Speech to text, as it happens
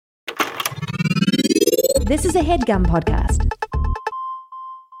This is a HeadGum podcast.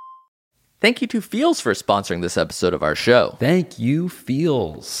 Thank you to Feels for sponsoring this episode of our show. Thank you,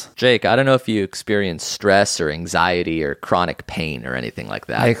 Feels. Jake, I don't know if you experience stress or anxiety or chronic pain or anything like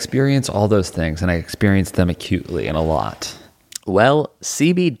that. I experience all those things, and I experience them acutely and a lot. Well,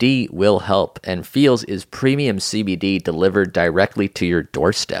 CBD will help, and Feels is premium CBD delivered directly to your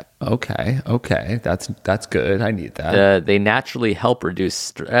doorstep. Okay. That's good. I need that. They naturally help reduce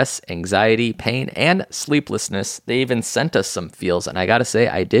stress, anxiety, pain, and sleeplessness. They even sent us some Feels, and I gotta say,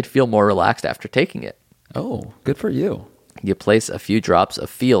 I did feel more relaxed after taking it. Oh, good for you. You place a few drops of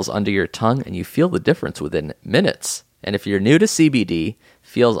Feels under your tongue, and you feel the difference within minutes. And if you're new to CBD,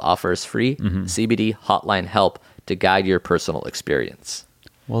 Feels offers free CBD hotline help to guide your personal experience.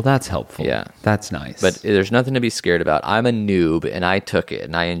 Well, that's helpful. Yeah. That's nice. But there's nothing to be scared about. I'm a noob, and I took it,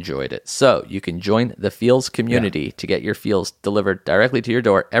 and I enjoyed it. So you can join the Feels community to get your Feels delivered directly to your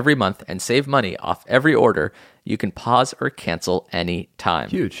door every month and save money off every order. You can pause or cancel any time.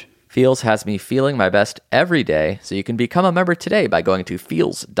 Huge. Feels has me feeling my best every day, so you can become a member today by going to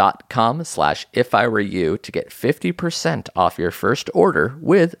feels.com/ifiwereyou to get 50% off your first order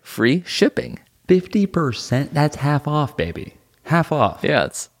with free shipping. 50%? That's half off, baby. Half off. Yeah,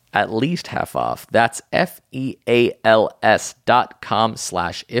 it's at least half off. That's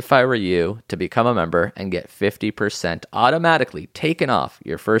feals.com/ifiwereyou to become a member and get 50% automatically taken off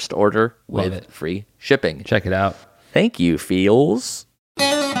your first order with free shipping. Check it out. Thank you, Feels.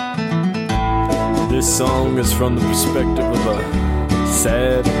 This song is from the perspective of a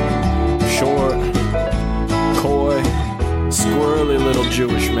sad, short, coy, squirrely little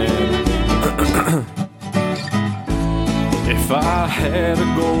Jewish man. If I had a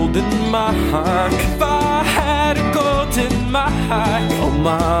golden mic, if I had a golden mic, oh,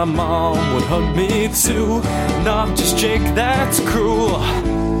 my mom would hug me too, not just Jake, that's cruel.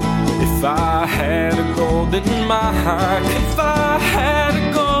 If I had a golden mic, if I had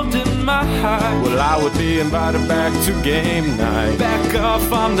a golden mic, well, I would be invited back to game night. Back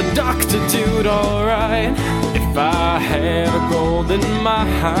off, I'm the doctor dude, alright. If I had a golden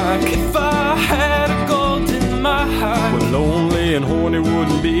mic, if I had a golden mic, well, lonely and horny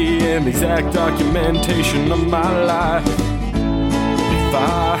wouldn't be an exact documentation of my life. If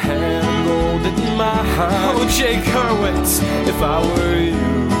I had a golden mic, oh, Jake Hurwitz, if I were you,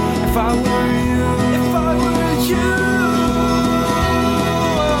 if I were you, if I were you,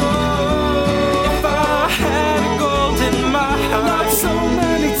 if I had a golden mic, not so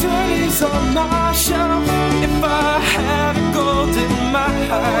many days on my shelf. If I had a golden mic,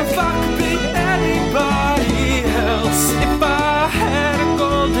 if I could be anybody else. If I had a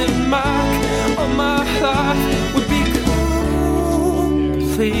golden mic, oh, my life would be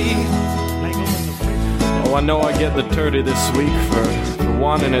complete. Oh, I know I get the turdy this week for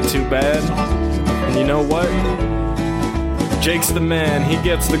wanting it too bad. And you know what? Jake's the man. He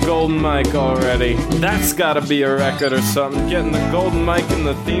gets the golden mic already. That's gotta be a record or something. Getting the golden mic in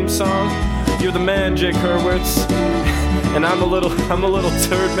the theme song. You're the man, Jake Hurwitz. And I'm a little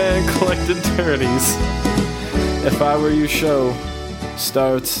turd man collecting turdies. If I Were You show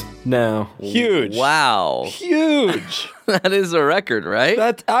starts now. Huge. Wow. Huge. That is a record, right?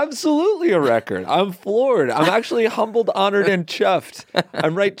 That's absolutely a record. I'm floored. I'm actually humbled, honored, and chuffed.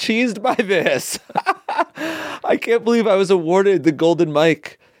 I'm right cheesed by this. I can't believe I was awarded the golden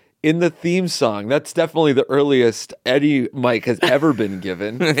mic in the theme song. That's definitely the earliest Eddie mic has ever been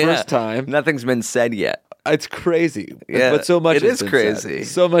given. First time. Nothing's been said yet. It's crazy. Yeah, but so much it has is been crazy.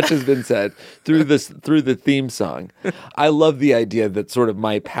 said. So much has been said through the theme song. I love the idea that sort of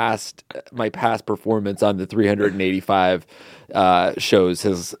my past performance on the 385 shows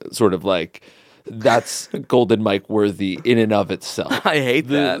has sort of like, that's golden mic worthy in and of itself. I hate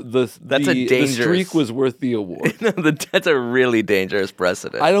that. That's a dangerous... The streak was worth the award. No, that's a really dangerous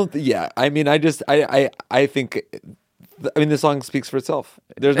precedent. I don't... Yeah. I mean, I think... I mean, the song speaks for itself.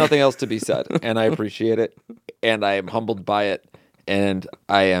 There's nothing else to be said, and I appreciate it, and I am humbled by it, and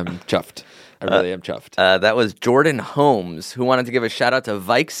I am chuffed. I really am chuffed. That was Jordan Holmes, who wanted to give a shout-out to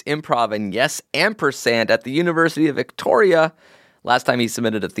Vikes Improv and Yes Ampersand at the University of Victoria. Last time he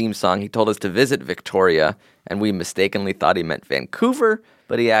submitted a theme song, he told us to visit Victoria, and we mistakenly thought he meant Vancouver,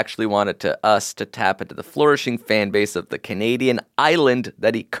 but he actually wanted us to tap into the flourishing fan base of the Canadian island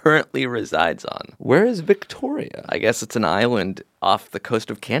that he currently resides on. Where is Victoria? I guess it's an island off the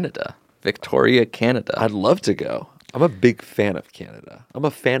coast of Canada. Victoria, Canada. I'd love to go. I'm a big fan of Canada. I'm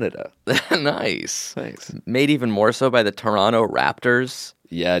a fanada. Nice. Thanks. Made even more so by the Toronto Raptors.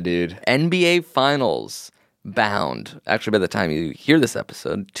 Yeah, dude. NBA Finals bound. Actually, by the time you hear this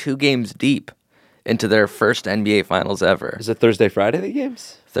episode, 2 games deep. into their first NBA Finals ever. Is it Thursday, Friday, the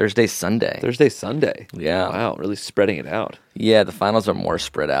games? Thursday, Sunday. Thursday, Sunday. Yeah. Wow, really spreading it out. Yeah, the finals are more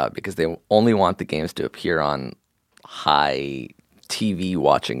spread out because they only want the games to appear on high TV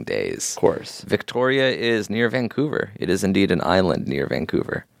watching days. Of course. Victoria is near Vancouver. It is indeed an island near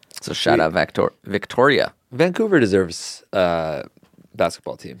Vancouver. So shout out Victoria. Vancouver deserves a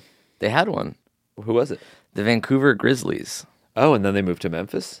basketball team. They had one. Who was it? The Vancouver Grizzlies. Oh, and then they moved to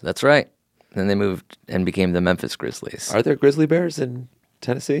Memphis? That's right. Then they moved and became the Memphis Grizzlies. Are there grizzly bears in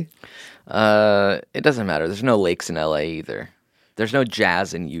Tennessee? It doesn't matter. There's no lakes in LA either. There's no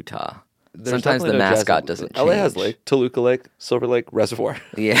jazz in Utah. Sometimes the mascot doesn't change. LA has lake, Toluca Lake, Silver Lake Reservoir.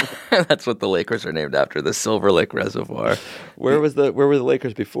 Yeah, that's what the Lakers are named after, the Silver Lake Reservoir. Where were the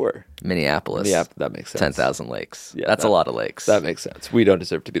Lakers before? Minneapolis. Yeah, that makes sense. 10,000 lakes. Yeah, that's a lot of lakes. That makes sense. We don't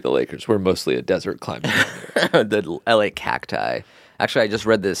deserve to be the Lakers. We're mostly a desert climate. The LA cacti. Actually, I just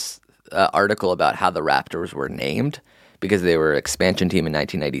read this article about how the Raptors were named because they were an expansion team in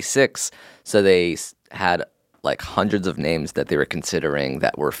 1996. So they had like hundreds of names that they were considering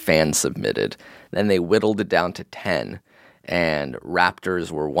that were fan submitted. Then they whittled it down to 10, and Raptors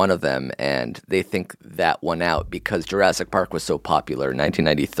were one of them, and they think that won out because Jurassic Park was so popular in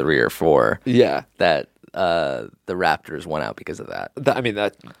 1993 or 4 Yeah. that the Raptors won out because of that.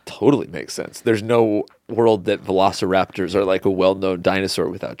 That totally makes sense. There's no world that velociraptors are like a well-known dinosaur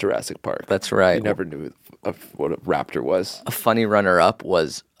without Jurassic Park. That's right. You never knew of what a raptor was. A funny runner-up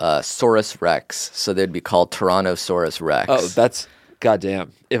was Saurus Rex, so they'd be called Tyrannosaurus Rex. Oh, that's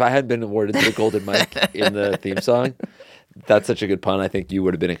goddamn. If I hadn't been awarded the Golden Mic in the theme song, that's such a good pun. I think you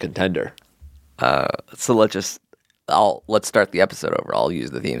would have been a contender. So let's start the episode over. I'll use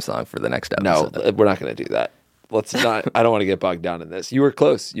the theme song for the next episode. No, we're not going to do that. Let's not. I don't want to get bogged down in this. You were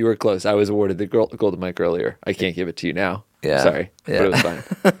close. I was awarded the Golden Mic earlier. I can't give it to you now. Yeah. Sorry. Yeah. But it was fine.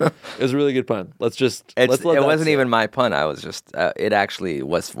 It was a really good pun. Let's just. It let's let that wasn't sit. even my pun. I was just. It actually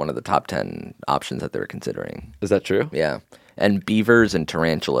was one of the top 10 options that they were considering. Is that true? Yeah, and beavers and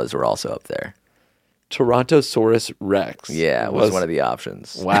tarantulas were also up there. Tyrannosaurus Rex. Yeah, it was one of the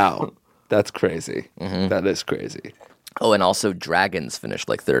options. Wow. That's crazy. That is crazy. Oh, and also dragons finished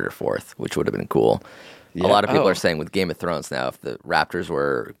like 3rd or 4th, which would have been cool. Yeah. A lot of people Oh. are saying with Game of Thrones now, if the Raptors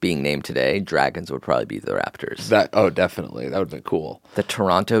were being named today, dragons would probably be the Raptors. Definitely. That would have been cool. The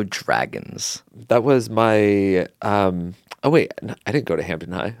Toronto Dragons. That was my. Oh wait, I didn't go to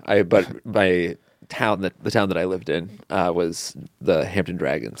Hampton High. But my town, the town that I lived in, was the Hampton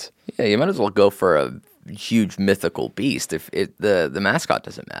Dragons. Yeah, you might as well go for a huge mythical beast if the mascot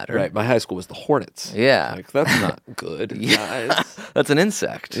doesn't matter. Right. My high school was the Hornets. Yeah. Like, that's not good, guys. That's an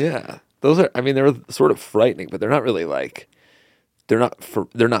insect. Yeah. Those are. I mean, they're sort of frightening, but they're not really like. They're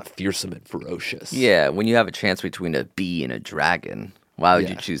not fearsome and ferocious. Yeah, when you have a chance between a bee and a dragon, why would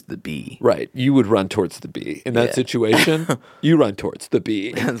you choose the bee? Right. You would run towards the bee. In that Yeah. situation, you run towards the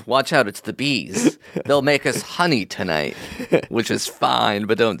bee. Watch out, it's the bees. They'll make us honey tonight, which is fine,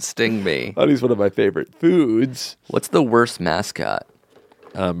 but don't sting me. Honey's one of my favorite foods. What's the worst mascot?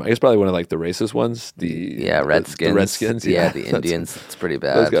 I guess probably one of like the racist ones. Redskins. The Redskins. Yeah, the Indians. It's pretty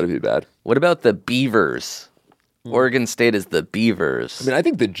bad. Those got to be bad. What about the Beavers? Oregon State is the Beavers. I mean, I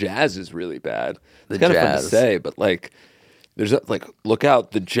think the Jazz is really bad. The It's kind of fun to Jazz. say, but like, there's look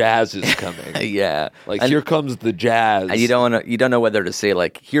out, the Jazz is coming. Yeah. Like, And- here comes the Jazz. And you don't know whether to say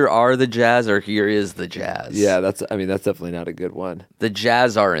like here are the Jazz or here is the Jazz. Yeah, that's definitely not a good one. The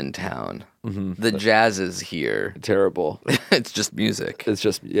Jazz are in town. The Jazz is here. Terrible. It's just music. It's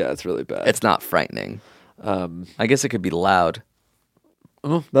just, it's really bad. It's not frightening. I guess it could be loud.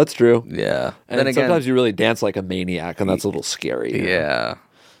 That's true. Yeah. And then again, sometimes you really dance like a maniac, and that's a little scary. you know? yeah.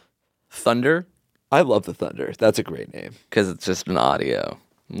 Thunder, I love the Thunder. That's a great name. because it's just an audio,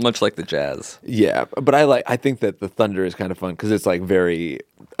 much like the Jazz. Yeah, but I think that the Thunder is kind of fun because it's like very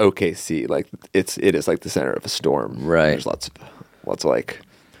OKC. Like it is like the center of a storm. Right. There's lots of like.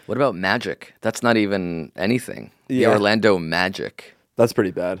 What about Magic? That's not even anything. The Yeah. Orlando Magic. That's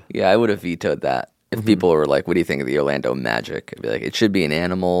pretty bad. Yeah, I would have vetoed that. If people were like, what do you think of the Orlando Magic? I'd be like, it should be an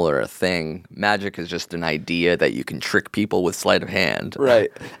animal or a thing. Magic is just an idea that you can trick people with sleight of hand. Right.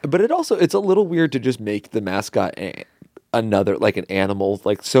 But it's a little weird to just make the mascot another like an animal.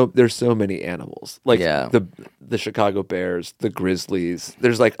 Like there's so many animals. Like Yeah. the Chicago Bears, the Grizzlies.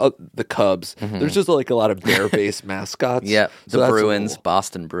 There's like the Cubs. There's just like a lot of bear-based mascots. Yeah, So the that's a Bruins, little-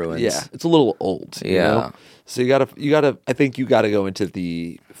 Boston Bruins. Yeah, it's a little old. You Yeah. know? So you gotta. I think you gotta go into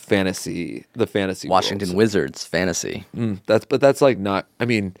the fantasy. Washington world. Wizards, fantasy. That's like not. I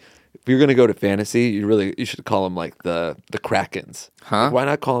mean, if you're gonna go to fantasy, you should call them like the Krakens. Huh? Like, why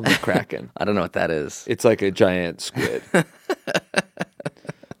not call them the Kraken? I don't know what that is. It's like a giant squid.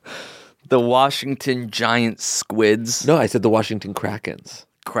 The Washington Giant Squids. No, I said the Washington Krakens.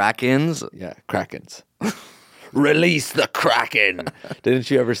 Krakens? Yeah, Krakens. Release the Kraken. Didn't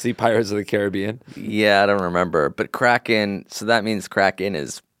you ever see Pirates of the Caribbean? Yeah, I don't remember. But Kraken, so that means Kraken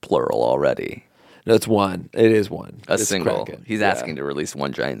is plural already. No, it's one. It is one. A It's single. Kraken. He's asking to release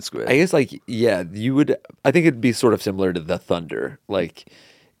one giant squid. I guess you would. I think it'd be sort of similar to the Thunder. Like,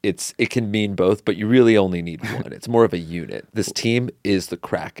 it can mean both, but you really only need one. It's more of a unit. This team is the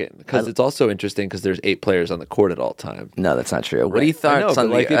Kraken because it's also interesting because there's 8 players on the court at all time. No, that's not true. What do you I thought? know,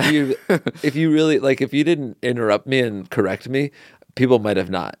 but if you really if you didn't interrupt me and correct me, people might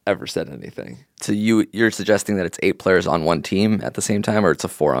have not ever said anything. So you're suggesting that it's 8 players on one team at the same time, or it's a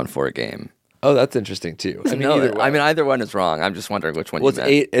 4-on-4 game? Oh, that's interesting too. I mean, either way. Either one is wrong. I'm just wondering which one. Well, you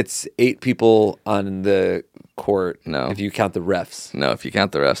meant. it's 8 people on the court. No. If you count the refs. No, if you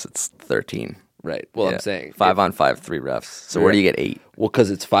count the refs, it's 13. Right. Well, Yeah. I'm saying 5-on-5, 3 refs. So where do you get 8? Well, because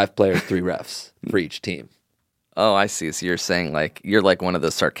it's 5 players, 3 refs for each team. Oh, I see. So you're saying you're like one of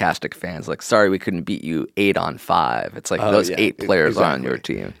those sarcastic fans. Like, sorry, we couldn't beat you 8-on-5. It's like those 8 players are on your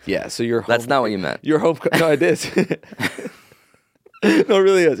team. Yeah. So you're. That's not what you meant. Your home. No, it is. No, it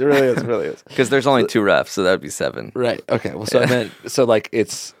really is. It really is. It really is. Because there's only 2 refs, so that would be 7. Right. Okay. Well, so I meant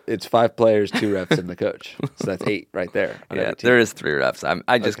it's 5 players, 2 refs, and the coach. So that's 8 right there. On Yeah, every team. there is 3 refs.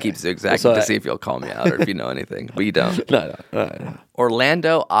 I just keep zigzagging Well, so to see if you'll call me out or if you know anything. But you don't. No.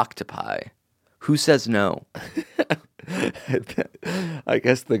 Orlando Octopi. Who says no? I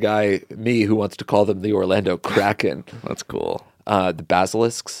guess the guy, me, who wants to call them the Orlando Kraken. That's cool. The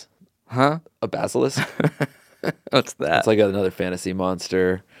basilisks. Huh? A basilisk? What's that? It's like another fantasy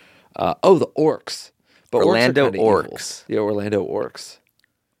monster. The orcs. But Orlando orcs are kinda evil. Orcs. Yeah, Orlando orcs.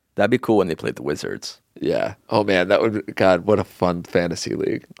 That'd be cool when they played the Wizards. Yeah. Oh man, that would. God, what a fun fantasy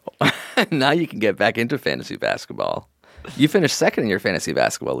league. Now you can get back into fantasy basketball. You finished second in your fantasy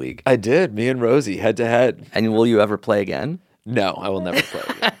basketball league. I did. Me and Rosie, head to head. And will you ever play again? No, I will never play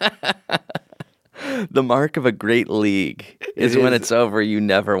again. The mark of a great league is when it's over, you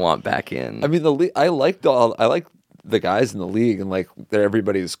never want back in. I mean, the league. I like the guys in the league, and like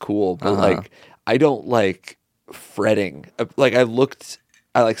everybody's cool, but like I don't like fretting. Like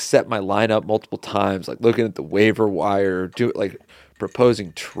I set my lineup multiple times, like looking at the waiver wire,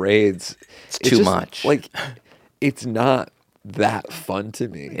 proposing trades. It's too just, much. Like it's not that fun to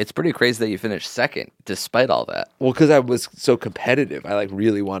me. It's pretty crazy that you finished second despite all that. Well, because I was so competitive, I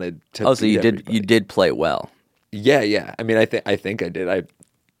really wanted to. Oh, so beat you everybody. did play well. Yeah. I mean, I think I did.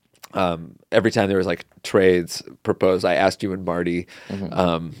 Every time there was like trades proposed, I asked you and Marty.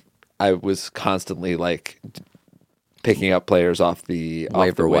 I was constantly like picking up players off the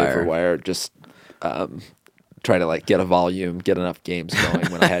waiver wire, just trying to like get a volume, get enough games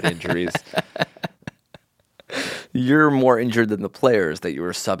going when I had injuries. You're more injured than the players that you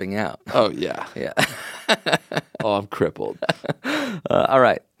were subbing out. Oh yeah. Oh, I'm crippled. All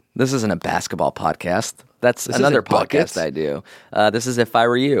right. This isn't a basketball podcast. That's another isn't podcast buckets? I do. This is If I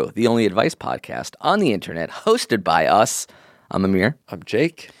Were You, the only advice podcast on the internet, hosted by us. I'm Amir. I'm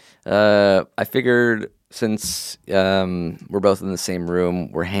Jake. I figured since we're both in the same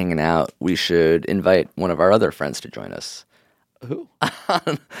room, we're hanging out, we should invite one of our other friends to join us. Who? I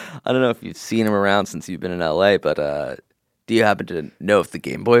don't know if you've seen him around since you've been in LA, but do you happen to know if the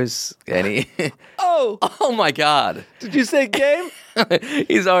Game Boy's any? Oh my God! Did you say game?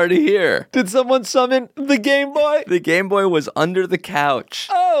 He's already here. Did someone summon the Game Boy? The Game Boy was under the couch.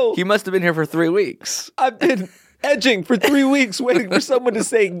 Oh! He must have been here for 3 weeks. I've been edging for 3 weeks waiting for someone to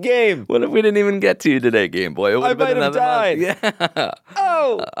say game. What if we didn't even get to you today, Game Boy? It would I have been might have another month. died. Yeah.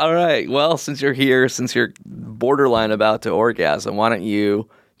 Oh! All right. Well, since you're here, since you're borderline about to orgasm, why don't you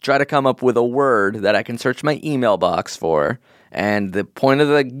try to come up with a word that I can search my email box for? And the point of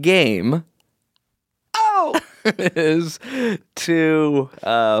the game is to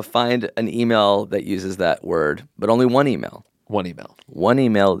find an email that uses that word, but only one email. One email. One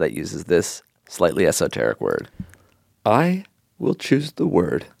email that uses this slightly esoteric word. I will choose the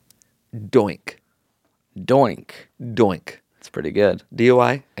word doink. Doink. Doink. It's pretty good.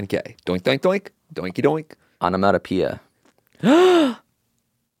 D-O-I-N-K. Doink, doink, doink. Doinky, doink. Onomatopoeia.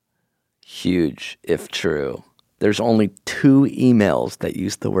 Huge, if true. There's only 2 emails that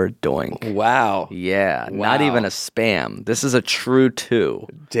use the word doink. Wow. Yeah, not Wow. even a spam. This is a true 2.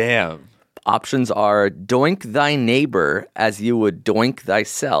 Damn. Options are doink thy neighbor as you would doink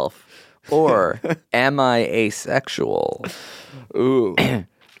thyself, or am I asexual? Ooh.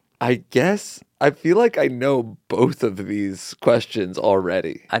 I guess I feel like I know both of these questions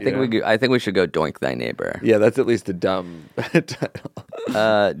already. I think we should go doink thy neighbor. Yeah, that's at least a dumb title.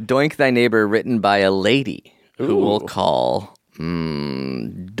 Doink thy neighbor, written by a lady who Ooh. we'll call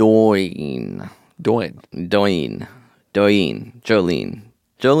Doin. Doink. Doin. Doin. Jolene.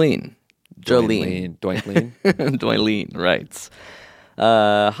 Jolene. Jolene. Doink. Doylene writes,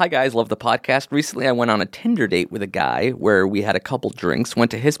 hi guys, love the podcast. Recently I went on a Tinder date with a guy where we had a couple drinks,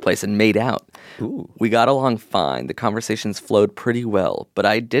 went to his place and made out. Ooh. We got along fine. The conversations flowed pretty well, but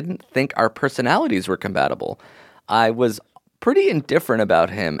I didn't think our personalities were compatible. I was pretty indifferent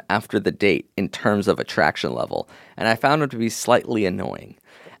about him after the date in terms of attraction level, and I found him to be slightly annoying.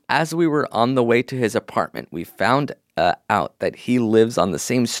 As we were on the way to his apartment, we found out that he lives on the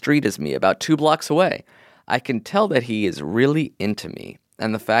same street as me, about 2 blocks away. I can tell that he is really into me,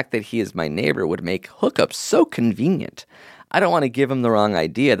 and the fact that he is my neighbor would make hookups so convenient. I don't want to give him the wrong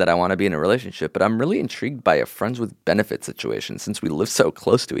idea that I want to be in a relationship, but I'm really intrigued by a friends with benefits situation since we live so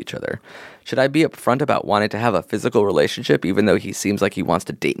close to each other. Should I be upfront about wanting to have a physical relationship even though he seems like he wants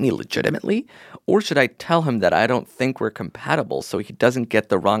to date me legitimately? Or should I tell him that I don't think we're compatible so he doesn't get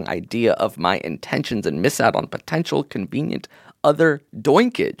the wrong idea of my intentions and miss out on potential convenient other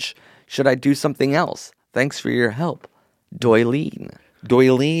doinkage? Should I do something else? Thanks for your help. Doylene.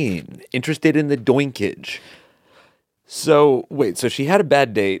 Interested in the doinkage. So, wait, so she had a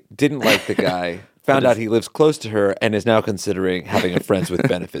bad date, didn't like the guy, found out he lives close to her, and is now considering having a friends with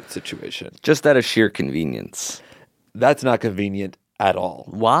benefit situation. Just out of sheer convenience. That's not convenient at all.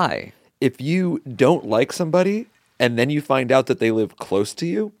 Why? If you don't like somebody and then you find out that they live close to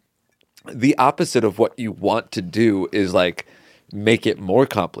you, the opposite of what you want to do is like make it more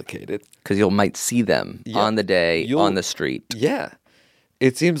complicated. Because you might see them on the day, on the street. Yeah.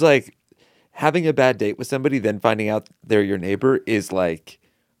 It seems like having a bad date with somebody, then finding out they're your neighbor is like,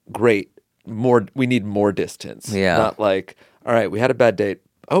 great. We need more distance. Yeah. Not like, all right, we had a bad date.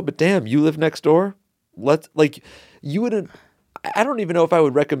 Oh, but damn, you live next door? You wouldn't, I don't even know if I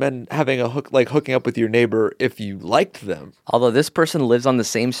would recommend having hooking up with your neighbor if you liked them. Although this person lives on the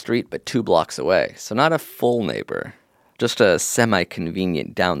same street but 2 blocks away. So not a full neighbor. Just a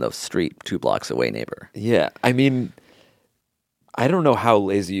semi-convenient down the street, 2 blocks away neighbor. Yeah. I mean, I don't know how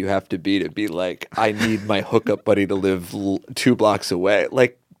lazy you have to be like, I need my hookup buddy to live 2 blocks away.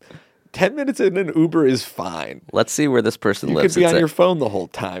 Like, 10 minutes in an Uber is fine. Let's see where this person You lives. could be on your phone the whole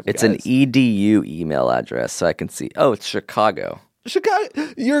time. It's guys. an EDU email address, so I can see. Oh, it's Chicago.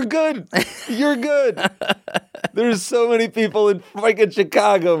 Chicago, you're good. You're good. There's so many people in freaking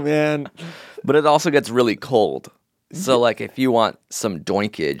Chicago, man. But it also gets really cold. So, like, if you want some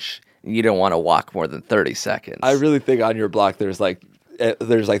doinkage, you don't want to walk more than 30 seconds. I really think on your block there's like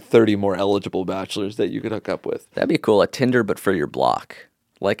 30 more eligible bachelors that you could hook up with. That'd be cool. A Tinder, but for your block.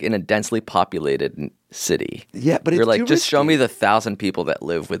 Like in a densely populated city. Yeah, but you're it's like, too just risky. show me the 1,000 people that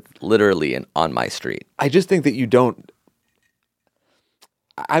live with literally on my street. I just think that you don't.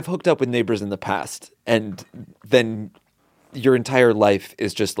 I've hooked up with neighbors in the past, and then your entire life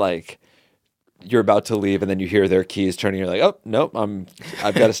is just like you're about to leave, and then you hear their keys turning. You're like, oh nope,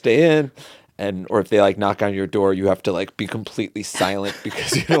 I've got to stay in. Or if they like knock on your door, you have to like be completely silent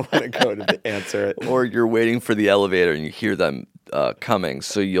because you don't want to go to answer it. Or you're waiting for the elevator and you hear them coming,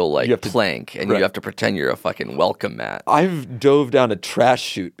 so you'll like plank and you have to pretend you're a fucking welcome mat. I've dove down a trash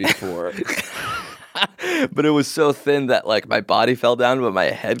chute before. But it was so thin that like my body fell down, but my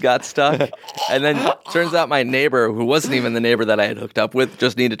head got stuck. And then turns out my neighbor, who wasn't even the neighbor that I had hooked up with,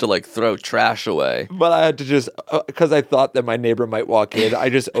 just needed to like throw trash away. But I had to just, because I thought that my neighbor might walk in, I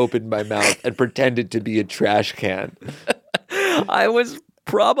just opened my mouth and pretended to be a trash can. I was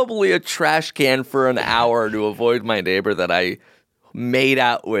probably a trash can for an hour to avoid my neighbor that I made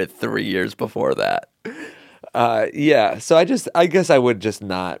out with 3 years before that. Yeah, so I guess I would just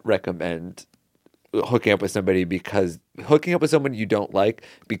not recommend hooking up with somebody because hooking up with someone you don't like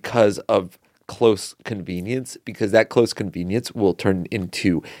because of close convenience, because that close convenience will turn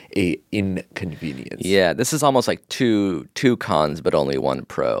into a inconvenience. Yeah, this is almost like two cons but only one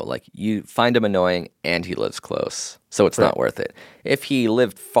pro. Like you find him annoying and he lives close, so it's not worth it. If he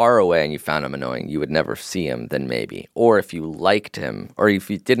lived far away and you found him annoying, you would never see him, then maybe. Or if you liked him, or if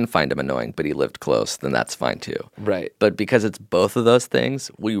you didn't find him annoying but he lived close, then that's fine too. Right. But because it's both of those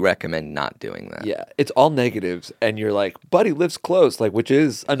things, we recommend not doing that. Yeah, it's all negatives, and you're like, buddy lives close, like, which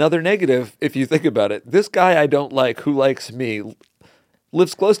is another negative if you think about it. This guy I don't like, who likes me,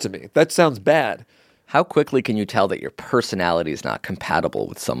 lives close to me. That sounds bad. How quickly can you tell that your personality is not compatible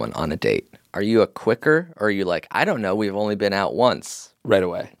with someone on a date? Are you a quicker, or are you like, I don't know, we've only been out once? Right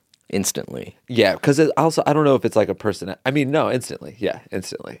away. Instantly. Yeah, because also, I don't know if it's like a person. I mean, no, instantly. Yeah,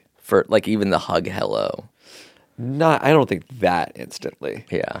 instantly. For like even the hug hello. I don't think that instantly.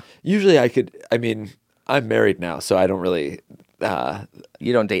 Yeah. Usually I'm married now, so I don't really,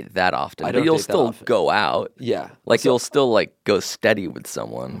 You don't date that often, I but don't you'll date that still often. go out. Yeah. Like you'll still like go steady with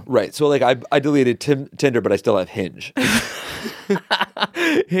someone. Right. So like I deleted Tinder, but I still have Hinge.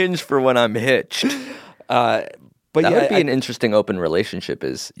 Hinge for when I'm hitched. But That yeah, would be an interesting open relationship.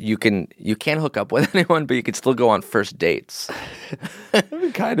 Is you can't hook up with anyone, but you can still go on first dates. that'd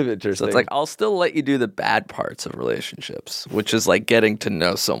be kind of interesting. So it's like I'll still let you do the bad parts of relationships, which is like getting to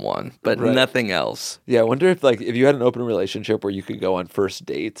know someone, but Right. nothing else. yeah, I wonder if like if you had an open relationship where you could go on first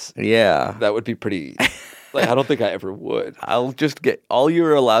dates, Yeah. that would be pretty. Like I don't think I ever would. I'll just get all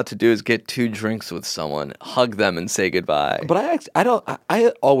you're allowed to do is get 2 drinks with someone, hug them, and say goodbye. But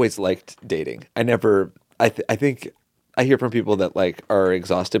I always liked dating. I never. I think I hear from people that like are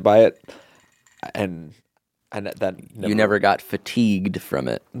exhausted by it, and that you never got fatigued from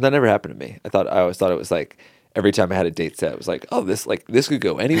it. that never happened to me. I always thought it was like every time I had a date set, it was like, oh, this could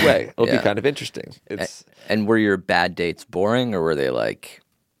go any way. It'll be Yeah. kind of interesting. It's And were your bad dates boring, or were they like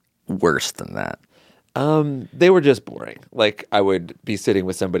worse than that? they were just boring. Like I would be sitting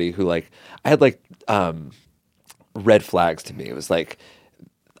with somebody who like I had like red flags to me. It was like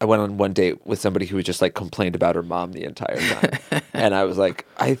I went on one date with somebody who just like complained about her mom the entire time, and I was like,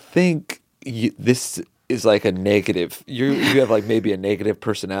 I think this is like a negative. You have like maybe a negative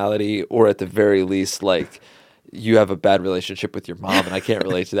personality, or at the very least, like you have a bad relationship with your mom, and I can't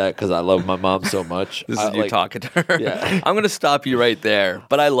relate to that because I love my mom so much. This is you talking to her. Yeah. I'm gonna stop you right there.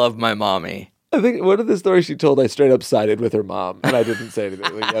 But I love my mommy. I think one of the stories she told, I straight up sided with her mom, and I didn't say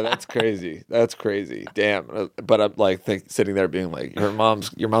anything. Like, yeah, that's crazy. That's crazy. Damn. But I'm like sitting there being like, your mom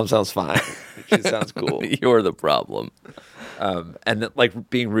sounds fine. She sounds cool. You're the problem. And then, like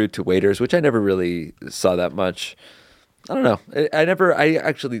being rude to waiters, which I never really saw that much. I don't know. I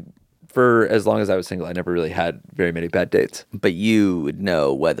actually, for as long as I was single, I never really had very many bad dates. But you would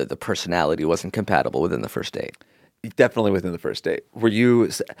know whether the personality wasn't compatible within the first date. Definitely within the first date. Were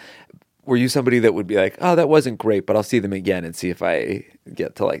you somebody that would be like, oh, that wasn't great, but I'll see them again and see if I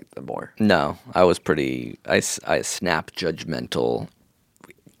get to like them more? No, I was pretty. I snap judgmental,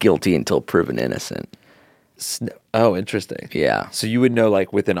 guilty until proven innocent. Oh, interesting. Yeah. So you would know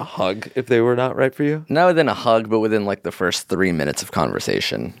like within a hug if they were not right for you? Not within a hug, but within like the first 3 minutes of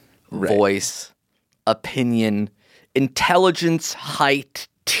conversation. Right. Voice, opinion, intelligence, height,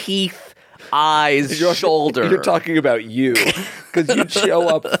 teeth, eyes, shoulder. You're talking about you. Because you'd show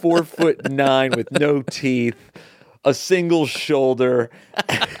up 4'9" with no teeth, a single shoulder.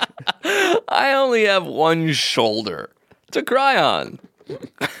 I only have one shoulder to cry on.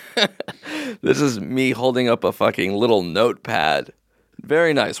 This is me holding up a fucking little notepad.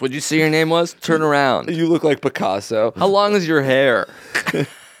 Very nice. What'd you say your name was? Turn around. You look like Picasso. How long is your hair?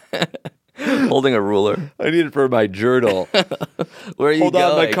 Holding a ruler. I need it for my journal. Where are you Hold going?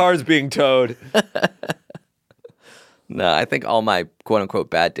 on, my car's being towed. No, I think all my quote unquote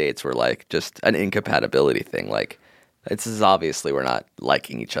bad dates were like just an incompatibility thing. Like, it's obviously we're not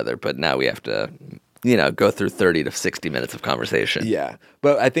liking each other, but now we have to, go through 30 to 60 minutes of conversation. Yeah.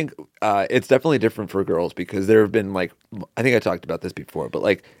 But I think it's definitely different for girls because there have been like, I think I talked about this before, but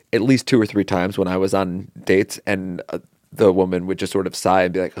like at least 2 or 3 times when I was on dates and the woman would just sort of sigh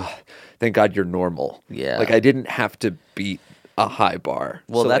and be like, oh, thank God you're normal. Yeah. Like I didn't have to beat a high bar.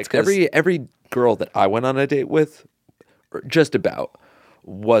 Well, so that's like every girl that I went on a date with, or just about,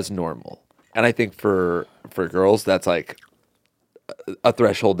 was normal. And I think for girls, that's like a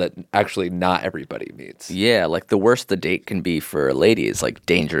threshold that actually not everybody meets. Yeah, like the worst the date can be for a lady is like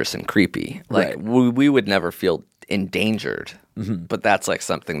dangerous and creepy. Like Right. we would never feel endangered, but that's like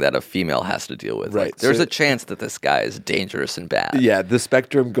something that a female has to deal with. Right, Like, there's so- a chance that this guy is dangerous and bad. Yeah, the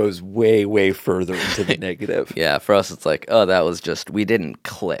spectrum goes way, way further into the negative. Yeah, for us it's like, oh, that was just, we didn't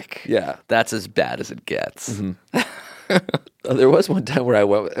click. Yeah. That's as bad as it gets. There was one time where I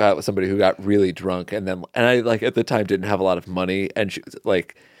went out with somebody who got really drunk, and I like at the time didn't have a lot of money, and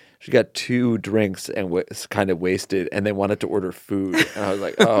she got 2 drinks and was kind of wasted, and they wanted to order food, and I was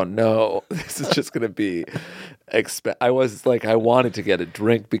like, oh no, this is just gonna be I was like, I wanted to get a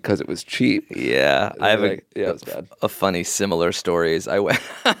drink because it was cheap. Yeah, I have it was bad. a funny similar story. Is I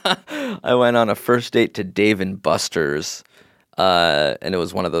went on a first date to Dave and Buster's, and it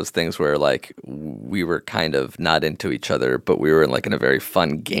was one of those things where like we were kind of not into each other, but we were in a very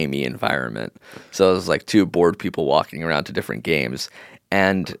fun, gamey environment. So it was like 2 bored people walking around to different games,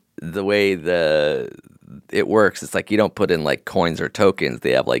 and the way it works, it's like you don't put in like coins or tokens;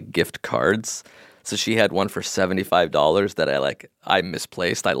 they have like gift cards. So she had one for $75 that I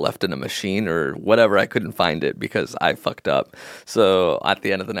misplaced. I left in a machine or whatever. I couldn't find it because I fucked up. So at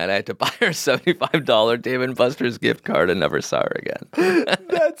the end of the night, I had to buy her a $75 Dave & Buster's gift card and never saw her again.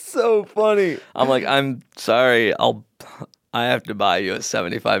 That's so funny. I'm like, I'm sorry. I have to buy you a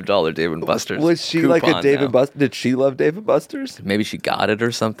 $75 Dave & Buster's. Was she like a coupon Dave now. and Buster's? Did she love Dave and Buster's? Maybe she got it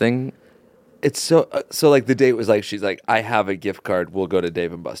or something. It's so like the date was like, she's like, I have a gift card. We'll go to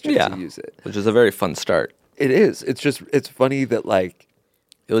Dave and Buster's to use it. Which is a very fun start. It is. It's funny that like,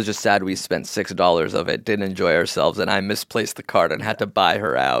 It was just sad we spent $6 of it, didn't enjoy ourselves, and I misplaced the card and had to buy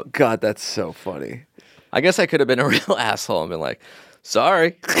her out. God, that's so funny. I guess I could have been a real asshole and been like,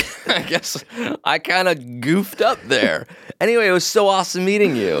 sorry. I guess I kind of goofed up there. Anyway, it was so awesome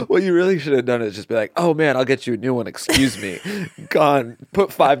meeting you. What you really should have done is just be like, oh man, I'll get you a new one. Excuse me. Gone.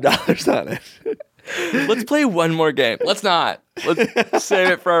 Put $5 on it. Let's play one more game. Let's not. Let's save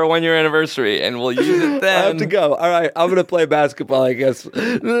it for our 1-year anniversary, and we'll use it then. I have to go. All right, I'm going to play basketball, I guess.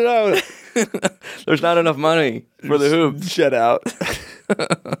 No. There's not enough money for the hoops. Shut out.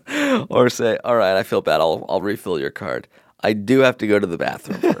 Or say, all right, I feel bad. I'll refill your card. I do have to go to the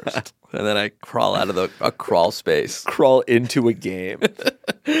bathroom first. And then I crawl out of a crawl space. Crawl into a game.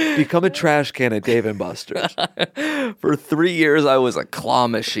 Become a trash can at Dave & Buster's. For 3 years, I was a claw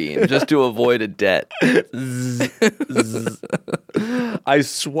machine just to avoid a debt. I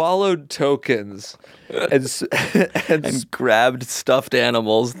swallowed tokens And grabbed stuffed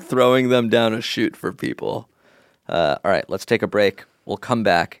animals, throwing them down a chute for people. All right, let's take a break. We'll come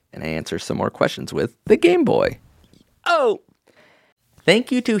back and answer some more questions with the Game Boy. Oh!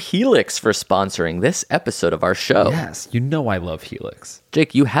 Thank you to Helix for sponsoring this episode of our show. Yes, you know I love Helix.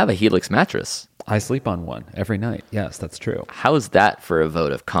 Jake, you have a Helix mattress. I sleep on one every night. Yes, that's true. How's that for a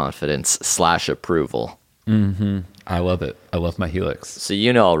vote of confidence / approval? I love it. I love my Helix. So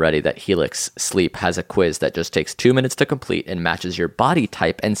you know already that Helix Sleep has a quiz that just takes 2 minutes to complete and matches your body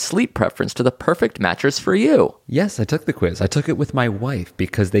type and sleep preference to the perfect mattress for you. Yes, I took the quiz. I took it with my wife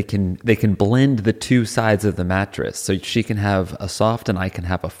because they can blend the two sides of the mattress, so she can have a soft and I can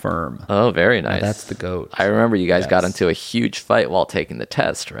have a firm. Oh, very nice. That's the goat. I remember you guys got Yes. into a huge fight while taking the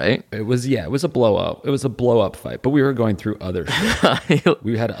test, right? It was a blow up. It was a blow up fight, but we were going through other shit.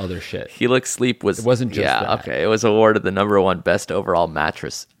 We had other shit. Helix Sleep was... It wasn't just that. Okay. It was awarded the #1 best overall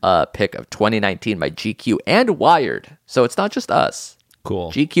mattress pick of 2019 by GQ and Wired. So it's not just us.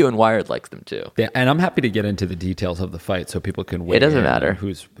 Cool. GQ and Wired likes them too. Yeah, and I'm happy to get into the details of the fight so people can weigh It doesn't in on matter.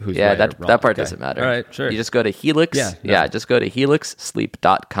 who's yeah, right that or wrong. that part Okay. doesn't matter. All right, sure. You just go to Helix. Yeah, Just go to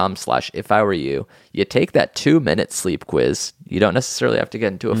helixsleep.com/ifIwereYou. You take that 2-minute sleep quiz. You don't necessarily have to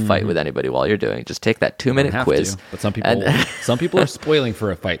get into a fight with anybody while you're doing it. Just take that 2-minute Have quiz. to, but some people are spoiling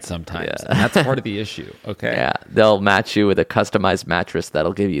for a fight sometimes, and that's part of the issue. Okay. Yeah, they'll match you with a customized mattress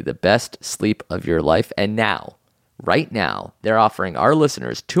that'll give you the best sleep of your life. And now, right now, they're offering our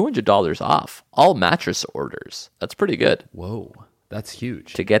listeners $200 off all mattress orders. That's pretty good. Whoa, that's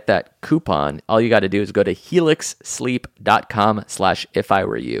huge. To get that coupon, all you got to do is go to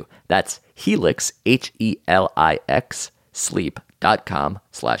helixsleep.com/ifIwereYou. That's Helix, HELIX,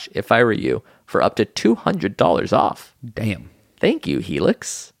 sleep.com/ifIwereYou for up to $200 off. Damn. Thank you,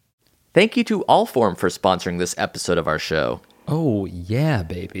 Helix. Thank you to Allform for sponsoring this episode of our show. Oh yeah,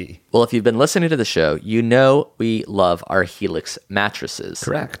 baby. Well, if you've been listening to the show, you know we love our Helix mattresses.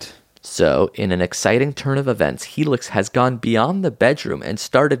 Correct. So, in an exciting turn of events, Helix has gone beyond the bedroom and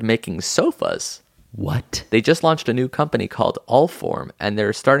started making sofas. What? They just launched a new company called Allform, and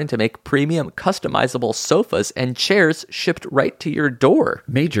they're starting to make premium customizable sofas and chairs shipped right to your door.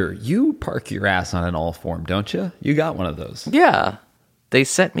 Major, you park your ass on an Allform, don't you? You got one of those. Yeah. They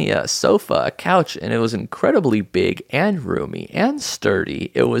sent me a sofa, a couch, and it was incredibly big and roomy and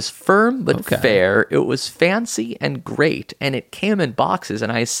sturdy. It was firm but Okay. fair. It was fancy and great, and it came in boxes,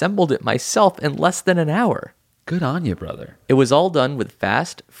 and I assembled it myself in less than an hour. Good on you, brother. It was all done with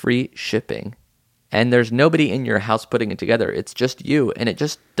fast, free shipping. And there's nobody in your house putting it together. It's just you, and it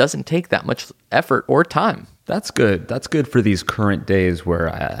just doesn't take that much effort or time. That's good. That's good for these current days where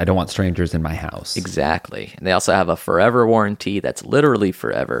I don't want strangers in my house. Exactly. And they also have a forever warranty that's literally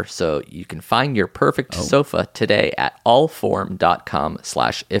forever. So you can find your perfect sofa today at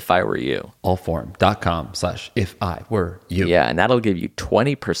allform.com/ifIwereYou. Allform.com/ifIwereYou. Yeah, and that'll give you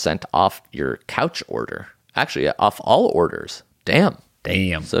 20% off your couch order. Actually, off all orders. Damn.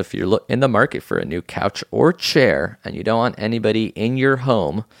 So if you're in the market for a new couch or chair and you don't want anybody in your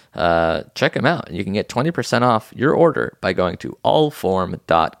home, check them out. You can get 20% off your order by going to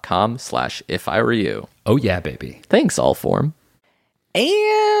allform.com/ifIwereYou. Oh yeah, baby. Thanks, Allform.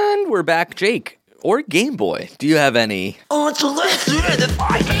 And we're back, Jake, or Game Boy. Do you have any? On to let's do the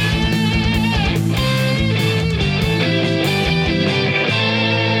fight.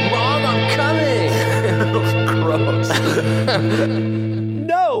 Mom, I'm coming. Gross.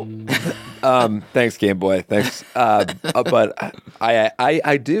 No. Thanks, Game Boy. Thanks. But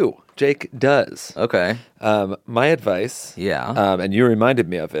I do. Jake does. Okay. My advice, Yeah. and you reminded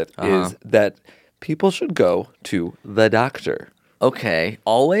me of it, is that people should go to the doctor Okay.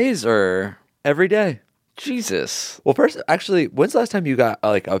 Always or every day. Jesus? Well, first, actually, when's the last time you got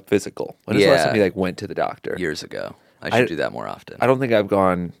like a physical? When was the last Yeah. time you like went to the doctor? Years ago. I should do that more often. I don't think I've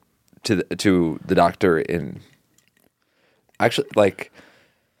gone to the doctor in actually like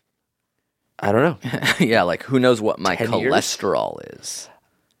I don't know. Yeah, like who knows what my 10 years? cholesterol is?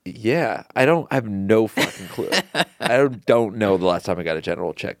 Yeah, I have no fucking clue. I don't know the last time I got a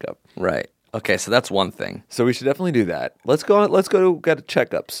general checkup. Right. Okay, so that's one thing. So we should definitely do that. Let's go get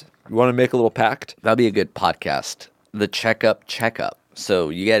checkups. You want to make a little pact? That'd be a good podcast. The checkup. So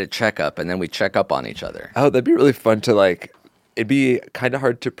you get a checkup, and then we check up on each other. Oh, that'd be really fun to like. It'd be kind of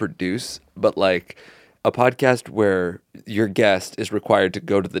hard to produce, but like a podcast where your guest is required to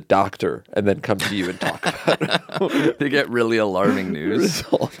go to the doctor and then come to you and talk about They get really alarming news.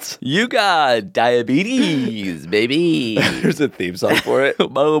 results. You got diabetes, baby. There's a theme song for it.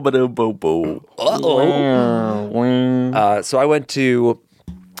 Bo-ba-do-bo-bo. So I went to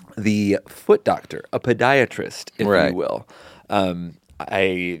the foot doctor, a podiatrist, if Right. you will.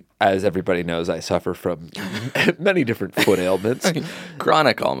 As everybody knows, I suffer from many different foot ailments.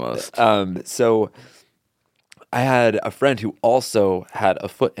 Chronic almost. So I had a friend who also had a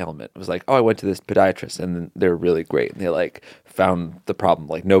foot ailment. It was like, oh, I went to this podiatrist, and they're really great. And they like found the problem.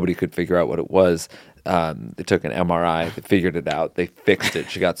 Like nobody could figure out what it was. They took an MRI, they figured it out, they fixed it.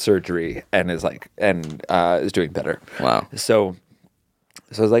 She got surgery and is is doing better. Wow. So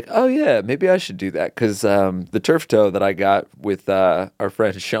I was like, oh yeah, maybe I should do that because the turf toe that I got with our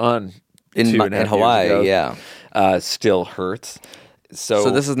friend Sean In 2.5 years Hawaii, ago, yeah. still hurts.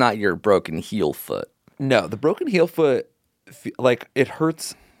 So this is not your broken heel foot. No, the broken heel foot, like it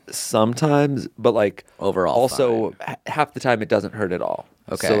hurts sometimes, but like Overall also half the time it doesn't hurt at all.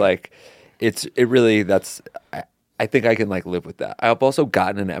 Okay. So like I think I can like live with that. I've also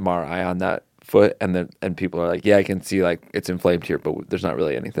gotten an MRI on that foot, and people are like, yeah, I can see like it's inflamed here, but there's not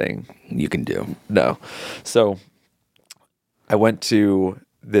really anything You can do. No. So I went to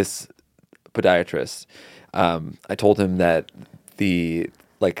this podiatrist. I told him that the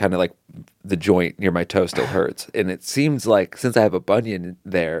joint near my toe still hurts. And it seems like since I have a bunion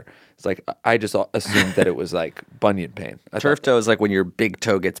there, it's like I just assumed that it was like bunion pain. Turf toe is like when your big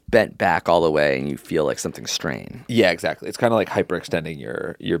toe gets bent back all the way and you feel like something strain. Yeah, exactly. It's kind of like hyperextending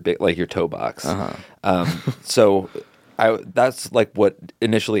your big, like your toe box. So that's like what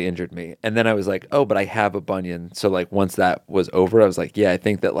initially injured me. And then I was like, oh, but I have a bunion. So like once that was over, I was like, yeah, I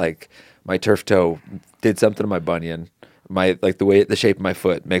think that like my turf toe did something to my bunion. The shape of my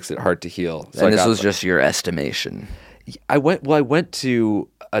foot makes it hard to heal. So And this was just your estimation. I went to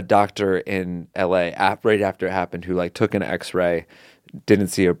a doctor in LA right after it happened who like took an X-ray, didn't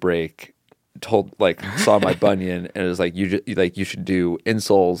see a break, saw my bunion, and it was like you should do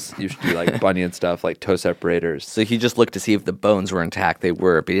insoles, you should do like bunion stuff like toe separators. So he just looked to see if the bones were intact. They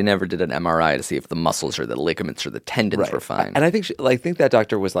were, but he never did an MRI to see if the muscles or the ligaments or the tendons were fine. And I think that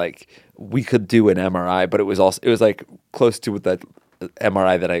doctor was like, we could do an MRI, but it was like close to that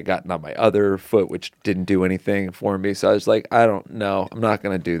MRI that I had gotten on my other foot, which didn't do anything for me. So I was like, I don't know, I'm not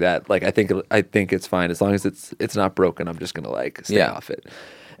gonna do that. Like I think it's fine as long as it's not broken. I'm just gonna like stay off it.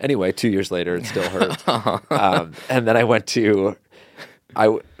 Anyway, 2 years later, it still hurt. And then I went to,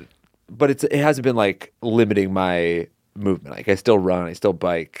 but it hasn't been like limiting my movement. Like I still run, I still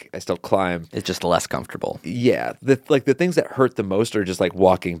bike, I still climb. It's just less comfortable. Yeah, the things that hurt the most are just like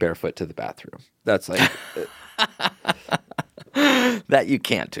walking barefoot to the bathroom. That's like. That you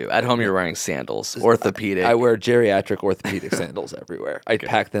can't do. At home, you're wearing sandals, orthopedic. I wear geriatric orthopedic sandals everywhere. I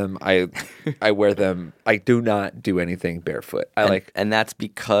pack them. I wear them. I do not do anything barefoot. And that's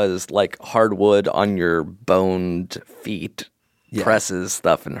because like hardwood on your boned feet presses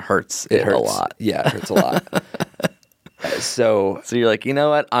stuff and hurts it hurts a lot. Yeah, it hurts a lot. So you're like, you know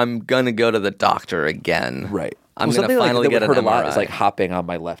what? I'm gonna go to the doctor again. Right. I'm Well, gonna something finally that get would an hurt a lot MRI. is like hopping on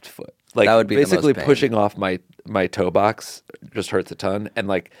my left foot. Like That would be the most basically pain. pushing off my toe box just hurts a ton, and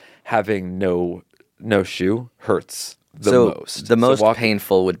like having no shoe hurts the most. The most walking-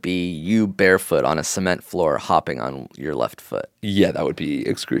 painful would be you barefoot on a cement floor hopping on your left foot. Yeah, that would be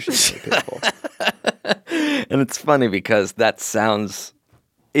excruciatingly painful. And it's funny because that sounds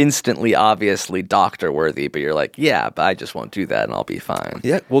instantly obviously doctor worthy, but you're like, yeah, but I just won't do that and I'll be fine.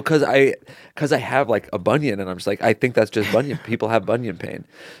 Yeah, well, because I have like a bunion, and I'm just like, I think that's just bunion. People have bunion pain,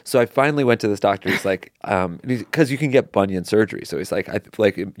 so I finally went to this doctor. He's like, because you can get bunion surgery, so he's like, it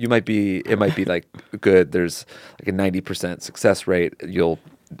might be like good. There's like a 90% success rate. You'll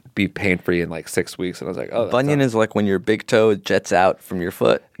be pain-free in like 6 weeks. And I was like, oh, Bunion is like when your big toe jets out from your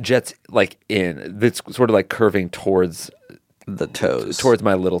foot. jets like in. It's sort of like curving towards The toes. towards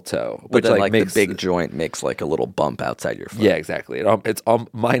my little toe, But then, like makes the big joint makes like a little bump outside your foot. Yeah, exactly.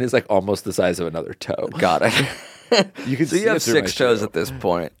 Mine is like almost the size of another toe. Got it. You can So see you have it through my 6 toes shoe. at this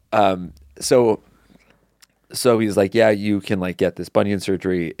point. So he's like, yeah, you can like get this bunion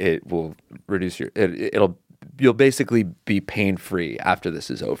surgery. It will reduce you'll basically be pain free after this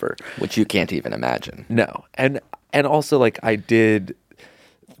is over. Which you can't even imagine. No, and also like I did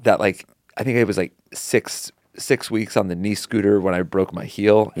that like I think it was like six weeks on the knee scooter when I broke my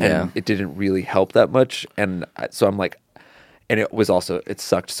heel, Yeah. and it didn't really help that much. And so I'm like, and it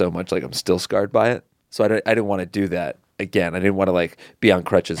sucked so much, like I'm still scarred by it. So I didn't want to do that again. I didn't want to like be on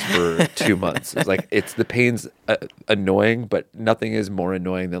crutches for 2 months. It's like the pain's annoying, but nothing is more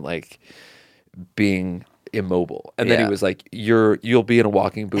annoying than like being immobile. And then Yeah. he was like, you'll be in a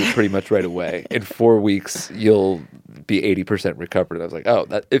walking boot pretty much right away. In 4 weeks, you'll be 80% recovered. And I was like, oh,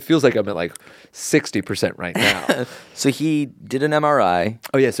 it feels like I'm at like 60% right now. So he did an MRI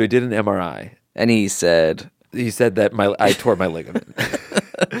Oh yeah, so he did an MRI. and he said, that I tore my ligament.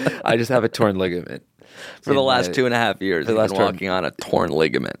 I just have a torn ligament. for the in last my- 2.5 years, for the he's last been term. walking on a torn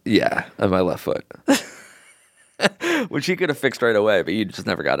ligament, Yeah, on my left foot. which he could have fixed right away, but you just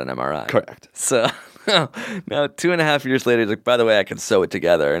never got an MRI. Correct. So now 2.5 years later, he's like, by the way, I can sew it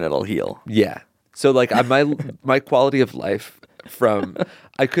together and it'll heal. Yeah. So like my quality of life from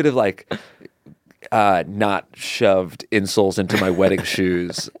I could have like not shoved insoles into my wedding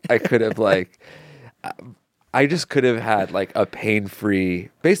shoes. I could have like I just could have had like a pain-free,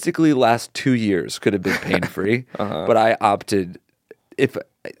 basically last 2 years could have been pain-free, but I opted if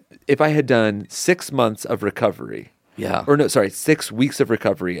I had done 6 months of recovery. Yeah. Or no, sorry, 6 weeks of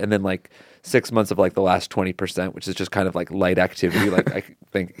recovery and then like 6 months of like the last 20%, which is just kind of like light activity. Like I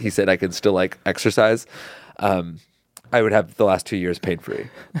think he said I could still like exercise. I would have the last 2 years pain-free.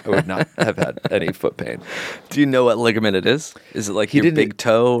 I would not have had any foot pain. Do you know what ligament it is? Is it like your didn't- big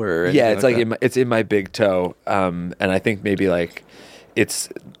toe or Yeah, anything it's like that? it's in my big toe, and I think maybe like it's.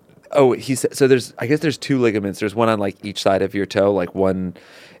 Oh, he said so. I guess there's 2 ligaments. There's one on like each side of your toe. Like one,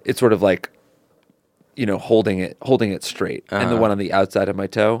 it's sort of like, holding it straight, and the one on the outside of my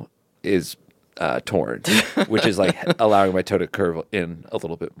toe is torn, which is like allowing my toe to curve in a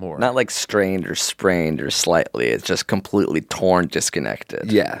little bit more. Not like strained or sprained or slightly. It's just completely torn,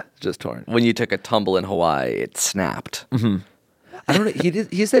 disconnected. Yeah, just torn. When you took a tumble in Hawaii, it snapped. I don't know.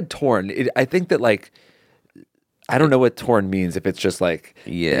 He said torn. I think that like I don't know what torn means. If it's just like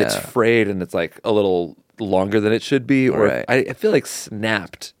it's Yeah. frayed and it's like a little longer than it should be, or Right. I feel like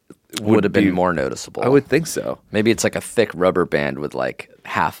snapped Would have been be more noticeable. I would think so. Maybe it's like a thick rubber band with like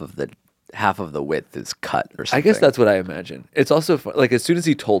half of the width is cut or something. I guess that's what I imagine. It's also like as soon as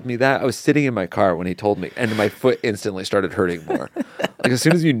he told me that, I was sitting in my car when he told me, and my foot instantly started hurting more. Like as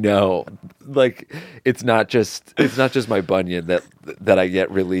soon as like it's not just my bunion that I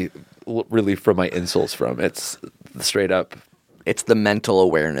get relief from my insoles from. It's straight up. It's the mental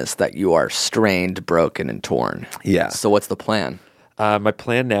awareness that you are strained, broken, and torn. Yeah. So what's the plan? My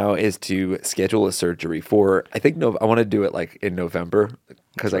plan now is to schedule a surgery for. I think I want to do it like in November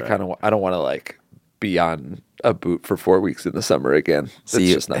because I don't want to like be on a boot for 4 weeks in the summer again. That's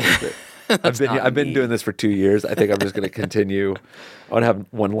just not worth it. I've been doing this for 2 years. I think I'm just going to continue. I want to have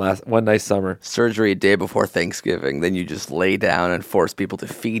one nice summer. Surgery day before Thanksgiving, then you just lay down and force people to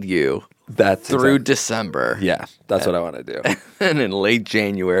feed you That's through exact- December. Yeah, that's what I want to do. And in late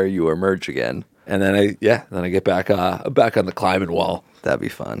January, you emerge again. And then I get back on the climbing wall. That'd be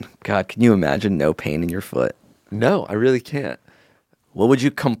fun. God, can you imagine no pain in your foot? No, I really can't. What would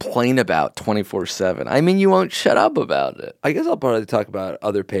you complain about 24/7? I mean, you won't shut up about it. I guess I'll probably talk about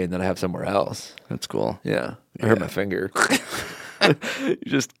other pain that I have somewhere else. That's cool. Yeah, I hurt my finger.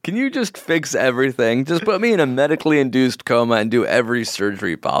 Can you just fix everything? Just put me in a medically induced coma and do every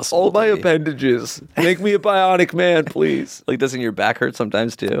surgery possible. All my to me. appendages. Make me a bionic man, please. Like, doesn't your back hurt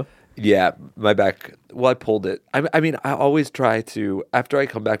sometimes too? Yeah, my back. Well, I pulled it. I mean, I always try to. After I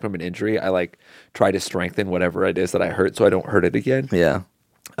come back from an injury, I like try to strengthen whatever it is that I hurt, so I don't hurt it again. Yeah.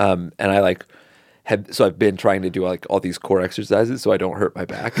 And I like so I've been trying to do like all these core exercises so I don't hurt my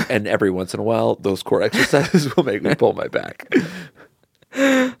back. And every once in a while, those core exercises will make me pull my back.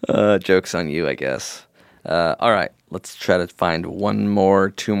 Joke's on you, I guess. All right, let's try to find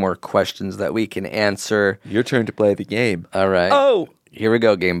two more questions that we can answer. Your turn to play the game. All right. Oh, Here we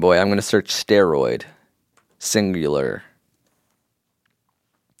go, Game Boy. I'm going to search steroid. Singular.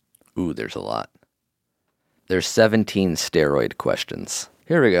 Ooh, there's a lot. There's 17 steroid questions.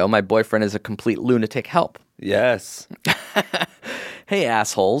 Here we go. My boyfriend is a complete lunatic. Help. yes. Hey,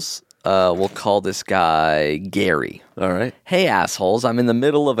 assholes. We'll call this guy Gary. All right. Hey, assholes. I'm in the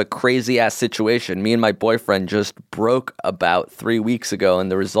middle of a crazy-ass situation. Me and my boyfriend just broke about 3 weeks ago,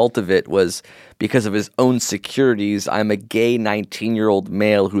 and the result of it was because of his own securities. I'm a gay 19-year-old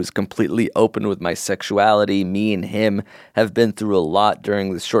male who is completely open with my sexuality. Me and him have been through a lot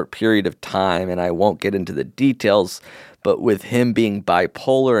during this short period of time, and I won't get into the details, but with him being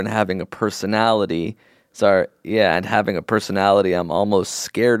bipolar and having a personality... and having a personality, I'm almost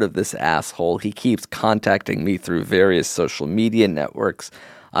scared of this asshole. He keeps contacting me through various social media networks.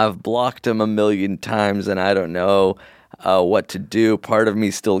 I've blocked him a million times, and I don't know what to do. Part of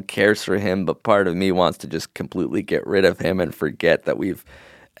me still cares for him, but part of me wants to just completely get rid of him and forget we've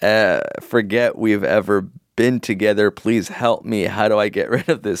ever been together. Please help me. How do I get rid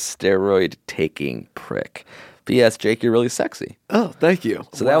of this steroid-taking prick? P.S. Jake, you're really sexy. Oh, thank you.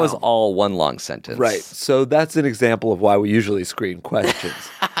 So that was all one long sentence. Right. So that's an example of why we usually screen questions.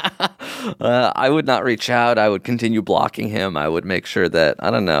 I would not reach out. I would continue blocking him. I would make sure that,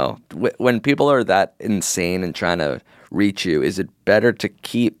 I don't know, when people are that insane and trying to reach you, is it better to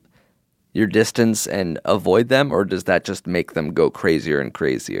keep your distance and avoid them, or does that just make them go crazier and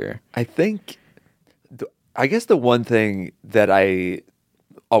crazier? I guess the one thing that I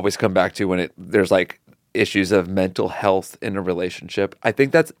always come back to when there's like issues of mental health in a relationship, I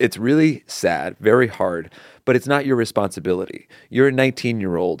think it's really sad, very hard, but it's not your responsibility. You're a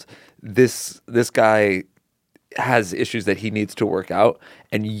 19-year-old. This guy has issues that he needs to work out,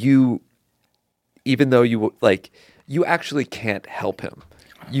 and you, even though you actually can't help him.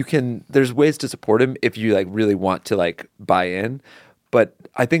 There's ways to support him if you like really want to like buy in, but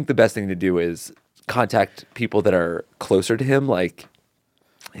I think the best thing to do is contact people that are closer to him, like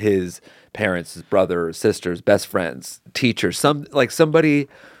his parents, his brothers, sisters, best friends, teachers, somebody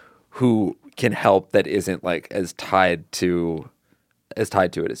who can help that isn't like as tied to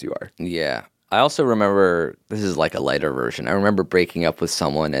it as you are. Yeah. I also remember, this is like a lighter version. I remember breaking up with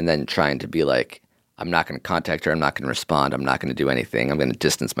someone and then trying to be like, I'm not going to contact her. I'm not going to respond. I'm not going to do anything. I'm going to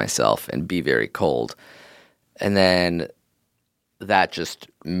distance myself and be very cold. And then that just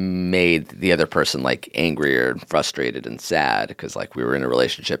made the other person like angrier and frustrated and sad because like we were in a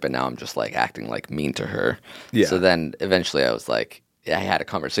relationship and now I'm just like acting like mean to her. Yeah. So then eventually I was like, I had a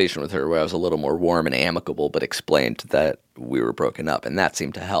conversation with her where I was a little more warm and amicable, but explained that we were broken up, and that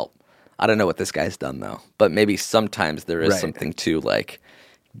seemed to help. I don't know what this guy's done though, but maybe sometimes there is something to like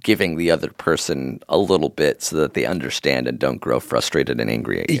giving the other person a little bit so that they understand and don't grow frustrated and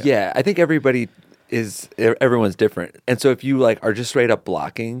angry at you. Yeah, I think everyone's different. And so if you like are just straight up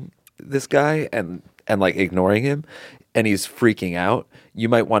blocking this guy and like ignoring him and he's freaking out, you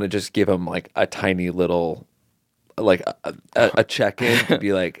might want to just give him like a tiny little like a check-in to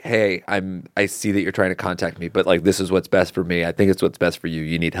be like, hey, I see that you're trying to contact me, but like this is what's best for me. I think it's what's best for you.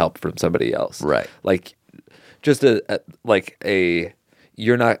 You need help from somebody else. Right. Like just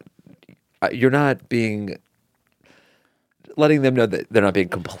you're not being letting them know that they're not being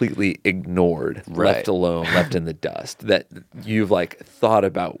completely ignored, left alone, left in the dust, that you've like thought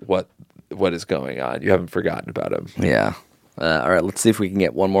about what is going on. You haven't forgotten about them. Yeah. All right, let's see if we can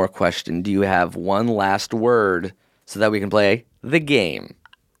get one more question. Do you have one last word so that we can play the game?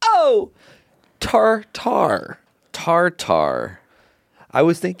 Oh, tartar. Tartar. I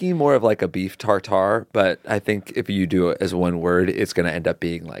was thinking more of like a beef tartare, but I think if you do it as one word, it's going to end up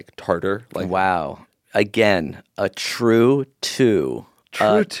being like tartar. Like wow. Again, a true two.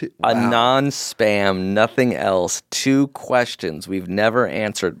 A non-spam, nothing else. 2 questions we've never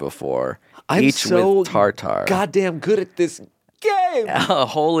answered before. I'm each so with tartar. Goddamn good at this game. A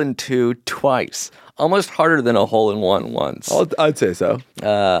hole in 2 twice. Almost harder than a hole in 1 once. I'd say so.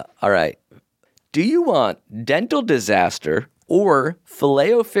 All right. Do you want dental disaster or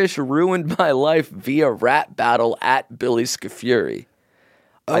Filet-O-Fish ruined my life via rap battle at Billy Scafuri?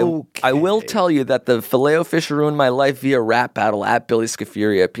 Okay. I will tell you that the Filet-O-Fish ruined my life via rap battle at Billy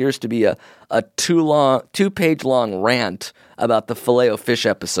Scafuri appears to be a 2-page long rant about the Filet-O-Fish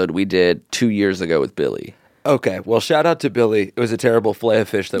episode we did 2 years ago with Billy. Okay, well, shout out to Billy. It was a terrible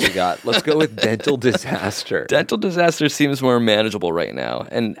Filet-O-Fish that we got. Let's go with dental disaster. Dental disaster seems more manageable right now,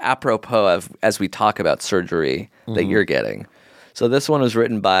 and apropos of as we talk about surgery that you're getting. So this one was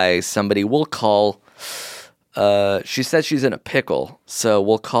written by somebody we'll call. She says she's in a pickle, so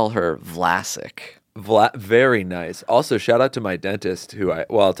we'll call her Vlasic. Very nice. Also, shout out to my dentist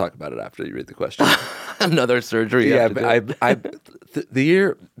I'll talk about it after you read the question. Another surgery. Yeah, the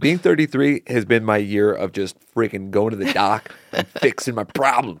year being 33 has been my year of just freaking going to the doc and fixing my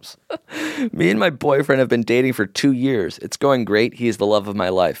problems. Me and my boyfriend have been dating for 2 years. It's going great. He is the love of my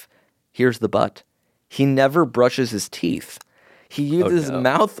life. Here's the but. He never brushes his teeth. He uses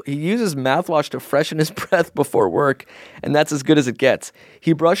mouthwash to freshen his breath before work, and that's as good as it gets.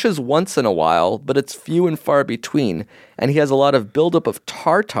 He brushes once in a while, but it's few and far between, and he has a lot of buildup of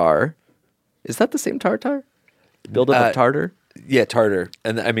tartar. Is that the same tartar? Buildup of tartar? Yeah, tartar.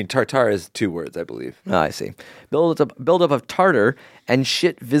 And I mean, tartar is 2 words, I believe. Oh, I see. Buildup of tartar and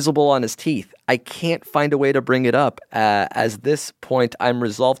shit visible on his teeth. I can't find a way to bring it up. As this point, I'm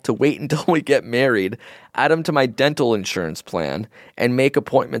resolved to wait until we get married, add him to my dental insurance plan, and make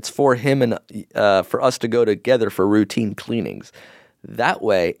appointments for him and for us to go together for routine cleanings. That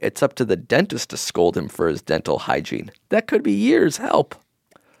way, it's up to the dentist to scold him for his dental hygiene. That could be years. Help.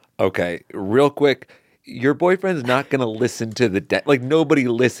 Okay, real quick. Your boyfriend's not going to listen to the like nobody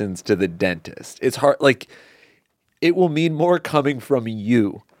listens to the dentist. It's hard. Like it will mean more coming from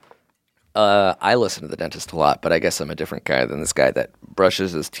you. I listen to the dentist a lot, but I guess I'm a different guy than this guy that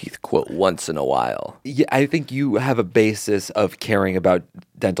brushes his teeth, quote, once in a while. Yeah, I think you have a basis of caring about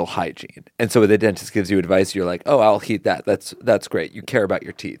dental hygiene. And so when the dentist gives you advice, you're like, oh, I'll heed that. That's great. You care about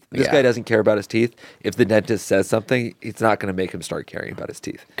your teeth. This guy doesn't care about his teeth. If the dentist says something, it's not going to make him start caring about his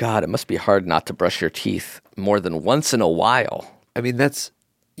teeth. God, it must be hard not to brush your teeth more than once in a while. I mean,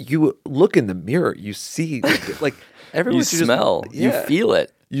 you look in the mirror, you see, like everyone You should smell, you feel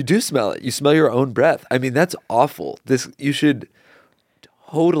it. You do smell it. You smell your own breath. I mean, that's awful. You should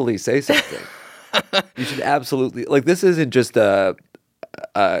totally say something. You should absolutely, like, this isn't just a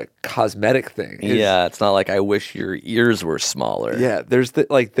cosmetic thing. It's not like I wish your ears were smaller. Yeah, there's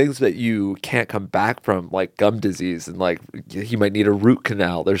things that you can't come back from, like gum disease, and like he might need a root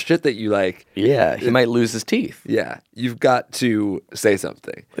canal. There's shit that you like. Yeah, he might lose his teeth. Yeah, you've got to say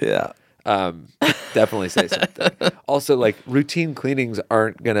something. Yeah. Definitely say something. Also, like routine cleanings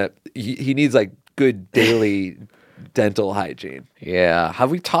aren't gonna. He needs like good daily dental hygiene. Yeah.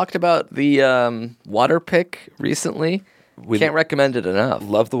 Have we talked about the water pick recently? We can't recommend it enough.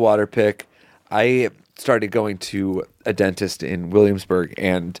 Love the water pick. I started going to a dentist in Williamsburg,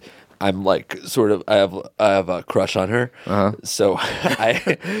 and I'm like I have a crush on her. So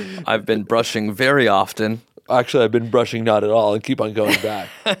I've been brushing very often. Actually, I've been brushing not at all and keep on going back.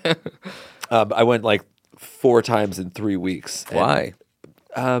 I went like 4 times in 3 weeks. Why?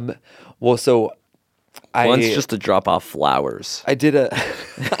 Well, so One's just to drop off flowers. I did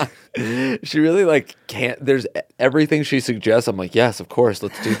she really like can't. There's everything she suggests. I'm like, yes, of course.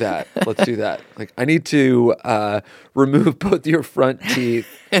 Let's do that. Let's do that. Like, I need to remove both your front teeth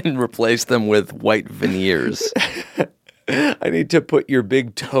and replace them with white veneers. I need to put your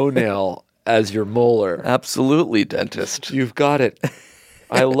big toenail as your molar. Absolutely, dentist. You've got it.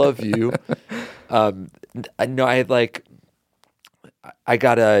 I love you. No, I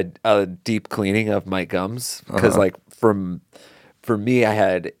got a deep cleaning of my gums because like for me, I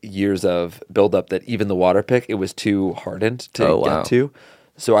had years of buildup that even the water pick, it was too hardened to get to.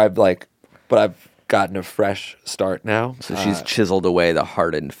 So I've gotten a fresh start now. So she's chiseled away the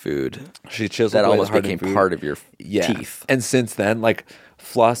hardened food. She chiseled that away almost the became food. part of your teeth. And since then, like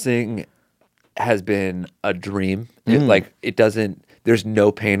flossing has been a dream. It doesn't. There's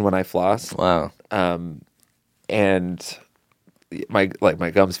no pain when I floss. Wow. And my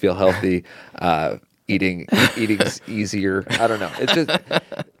gums feel healthy. Eating's easier. I don't know. It's just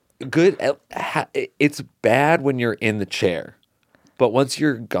good. It's bad when you're in the chair, but once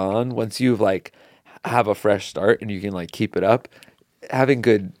you're gone, once you've like have a fresh start and you can like keep it up, having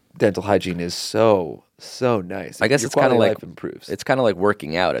good dental hygiene is so nice. I guess Your it's kind of quality like life improves. It's kind of like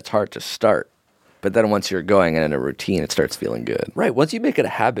working out. It's hard to start, but then once you're going and in a routine, it starts feeling good. Right. Once you make it a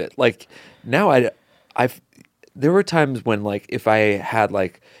habit, like now there were times when like if I had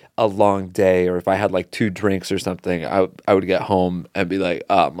like a long day or if I had like 2 drinks or something, I would get home and be like,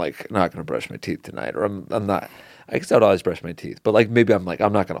 oh, I'm like not going to brush my teeth tonight, or I'm not. I guess I would always brush my teeth, but like maybe I'm like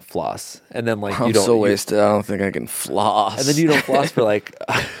I'm not going to floss, and then like I'm so wasted. I don't think I can floss. And then you don't floss for like,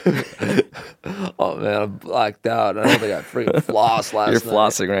 oh man, I'm blacked out. I don't think I freaking flossed last night. You're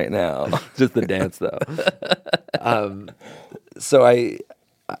flossing right now. Just the dance though. So I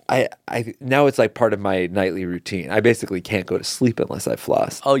now it's like part of my nightly routine. I basically can't go to sleep unless I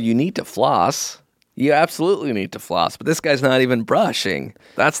floss. Oh, you need to floss. You absolutely need to floss, but this guy's not even brushing.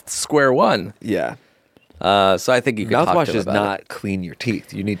 That's square one. Yeah. So I think you could talk Mouthwash to him does about not it. clean your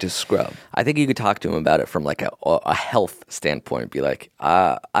teeth. You need to scrub. I think you could talk to him about it from like a health standpoint. Be like,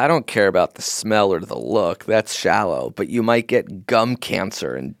 I don't care about the smell or the look. That's shallow. But you might get gum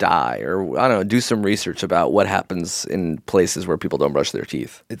cancer and die. Or, I don't know, do some research about what happens in places where people don't brush their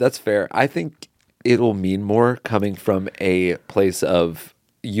teeth. That's fair. I think it'll mean more coming from a place of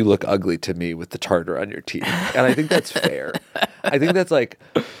you look ugly to me with the tartar on your teeth. And I think that's fair. I think that's like,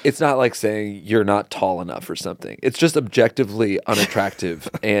 it's not like saying you're not tall enough or something. It's just objectively unattractive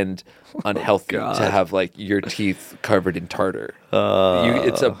and unhealthy to have like your teeth covered in tartar.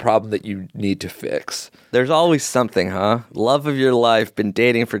 It's a problem that you need to fix. There's always something, huh? Love of your life, been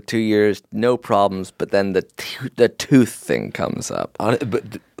dating for 2 years, no problems, but then the tooth thing comes up.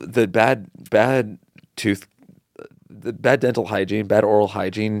 But the bad tooth, the bad dental hygiene, bad oral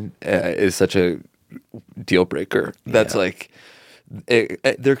hygiene is such a deal breaker. That's like,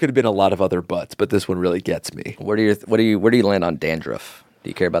 there could have been a lot of other buts, but this one really gets me. Where do you land on dandruff? Do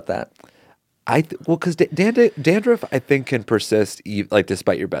you care about that? Because dandruff, I think, can persist like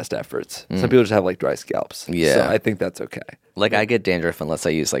despite your best efforts. Some people just have like dry scalps. Yeah, so I think that's okay. Like I get dandruff unless I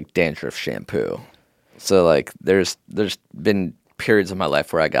use like dandruff shampoo. So like there's been periods of my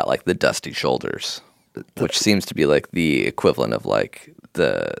life where I got like the dusty shoulders, which seems to be like the equivalent of like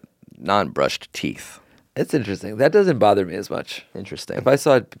the non-brushed teeth. It's interesting. That doesn't bother me as much. Interesting. If I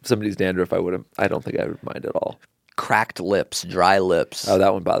saw somebody's dandruff, I don't think I would mind at all. Cracked lips, dry lips. Oh,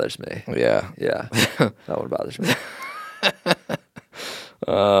 that one bothers me. Yeah. That one bothers me.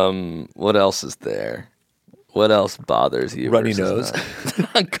 What else is there? What else bothers you? Runny nose.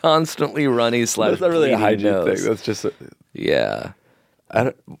 Constantly runny / That's not really a hygiene nose. thing. That's just Yeah.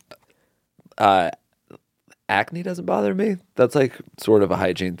 Acne doesn't bother me. That's like sort of a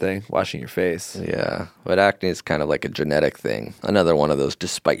hygiene thing. Washing your face. Yeah. But acne is kind of like a genetic thing. Another one of those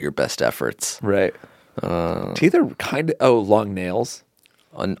despite your best efforts. Right. Teeth are kind of long nails.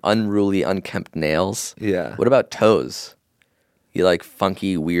 Unruly, unkempt nails. Yeah. What about toes? You like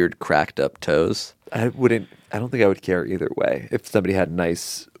funky, weird, cracked up toes? I don't think I would care either way if somebody had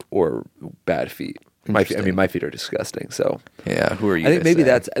nice or bad feet. My feet are disgusting. So yeah, who are you? I think to maybe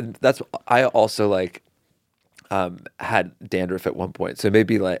say? that's. I also like had dandruff at one point, so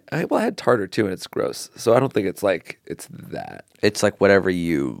maybe like I had tartar too, and it's gross. So I don't think it's like it's that. It's like whatever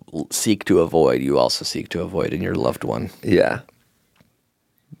you seek to avoid, you also seek to avoid in your loved one. Yeah,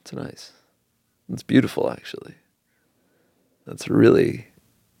 it's nice. It's beautiful, actually. That's really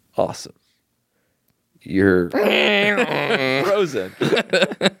awesome. You're frozen.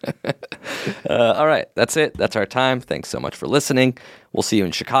 All right, that's it. That's our time. Thanks so much for listening. We'll see you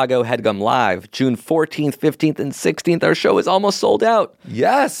in Chicago, HeadGum Live, June 14th, 15th, and 16th. Our show is almost sold out.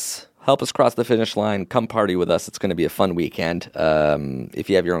 Yes. Help us cross the finish line. Come party with us. It's going to be a fun weekend. If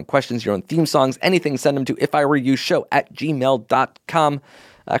you have your own questions, your own theme songs, anything, send them to ifiwereyoushow@gmail.com.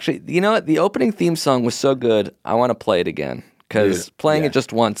 Actually, you know what? The opening theme song was so good, I want to play it again. Because playing it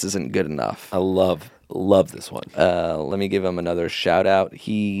just once isn't good enough. I love this one. Let me give him another shout out.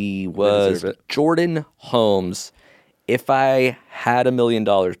 He was Jordan Holmes. If I Had $1 Million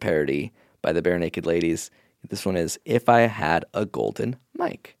parody by the Bare Naked Ladies. This one is If I Had a Golden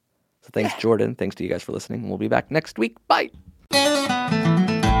Mic. So thanks, Jordan. Thanks to you guys for listening. We'll be back next week. Bye.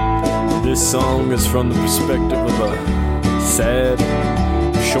 This song is from the perspective of a sad,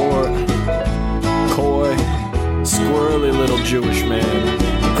 short, coy, squirrely little Jewish man.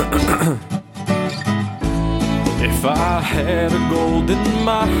 If I had a gold in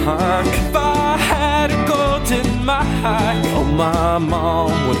my heart, if I had a gold in my heart, oh, my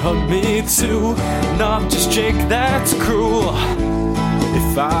mom would hug me too. Not just Jake, that's cruel.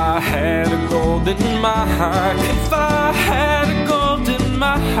 If I had a gold in my heart, if I had a gold in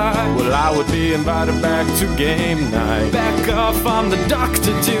my heart, well, I would be invited back to game night. Back off, I'm the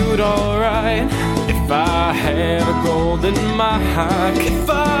doctor, dude, alright. If I had a gold in my heart, if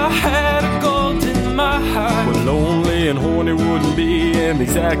I had a gold in my heart, well, lonely and horny wouldn't be an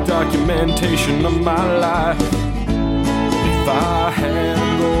exact documentation of my life. If I had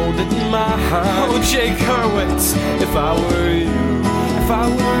a gold in my heart, oh, Jake Hurwitz, if I were you. If I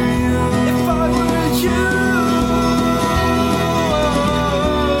were you, if I were you,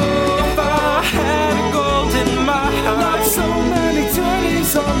 if I had a gold in my heart, like so many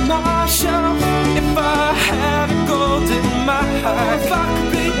titties on my shelf. If I had a gold in my heart, if I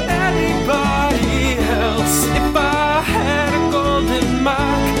could be anybody else. If I had a golden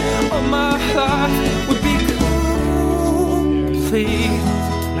mark, oh, my life would be complete.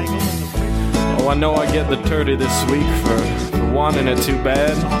 Oh, I know I get the turdy this week for wanting it too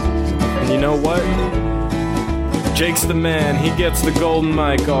bad. And you know what? Jake's the man. He gets the golden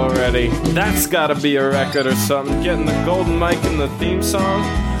mic already. That's gotta be a record or something. Getting the golden mic in the theme song.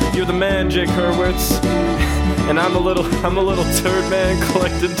 You're the man, Jake Hurwitz. And I'm a little turd man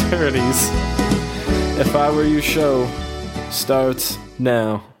collecting turdies. If I Were You show starts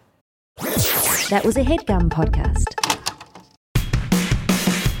now. That was a HeadGum podcast.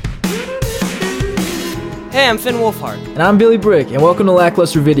 Hey, I'm Finn Wolfhard. And I'm Billy Brick, and welcome to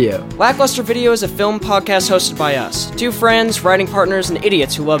Lackluster Video. Lackluster Video is a film podcast hosted by us, two friends, writing partners, and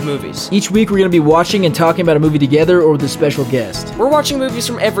idiots who love movies. Each week we're going to be watching and talking about a movie together or with a special guest. We're watching movies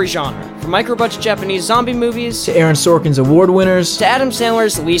from every genre, from micro-budget Japanese zombie movies, To Aaron Sorkin's award winners, to Adam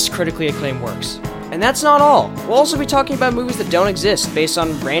Sandler's least critically acclaimed works. And that's not all. We'll also be talking about movies that don't exist based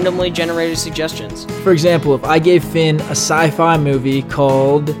on randomly generated suggestions. For example, if I gave Finn a sci-fi movie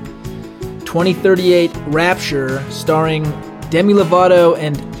called 2038 Rapture, starring Demi Lovato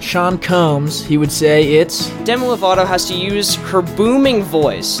and Sean Combs, he would say it's... Demi Lovato has to use her booming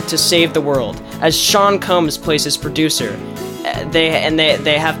voice to save the world, as Sean Combs plays his producer.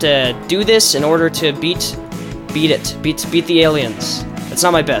 They have to do this in order to beat the aliens. It's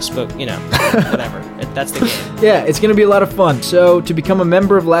not my best, but, you know, whatever. That's the game. Yeah, it's going to be a lot of fun. So, to become a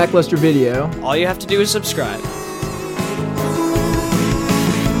member of Lackluster Video... all you have to do is subscribe.